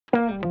Hi,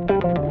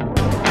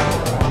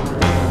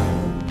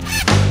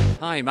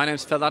 my name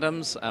is Phil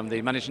Adams. I'm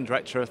the Managing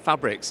Director of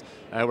Phabrix.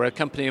 We're a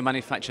company who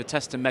manufacture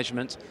test and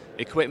measurement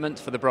equipment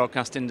for the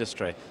broadcast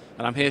industry.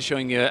 And I'm here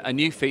showing you a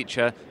new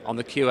feature on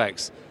the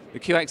QX. The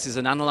QX is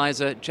an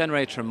analyzer,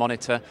 generator and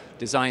monitor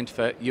designed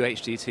for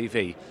UHD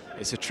TV.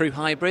 It's a true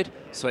hybrid,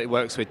 so it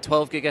works with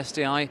 12G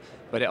SDI,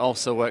 but it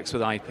also works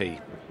with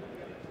IP.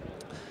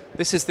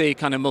 This is the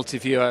kind of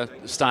multi-viewer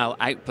style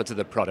output of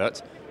the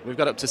product. We've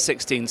got up to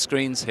 16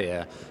 screens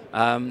here.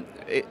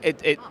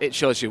 It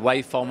shows you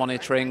waveform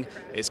monitoring,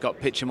 it's got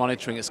picture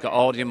monitoring, it's got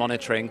audio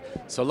monitoring,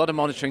 so a lot of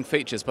monitoring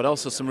features, but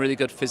also some really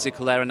good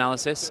physical layer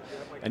analysis.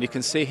 And you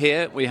can see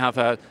here we have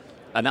an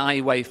I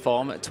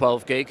waveform at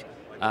 12 gig,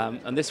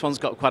 and this one's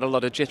got quite a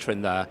lot of jitter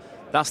in there.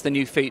 That's the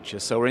new feature,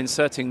 so we're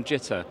inserting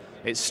jitter.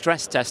 It's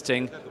stress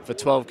testing for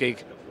 12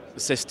 gig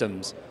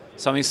systems.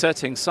 So I'm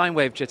inserting sine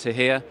wave jitter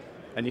here,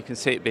 and you can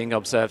see it being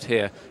observed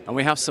here. And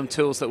we have some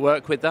tools that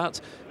work with that.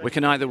 We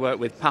can either work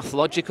with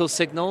pathological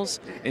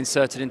signals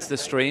inserted into the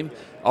stream,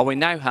 or we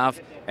now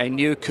have a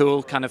new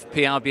cool kind of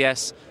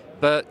PRBS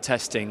BERT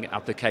testing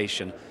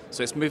application.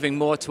 So it's moving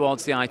more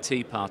towards the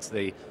IT part of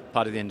the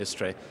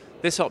industry.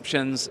 This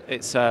option's,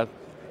 it's a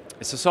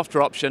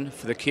software option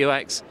for the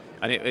QX,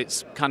 and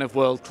it's kind of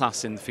world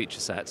class in the feature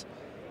set.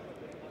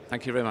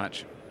 Thank you very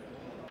much.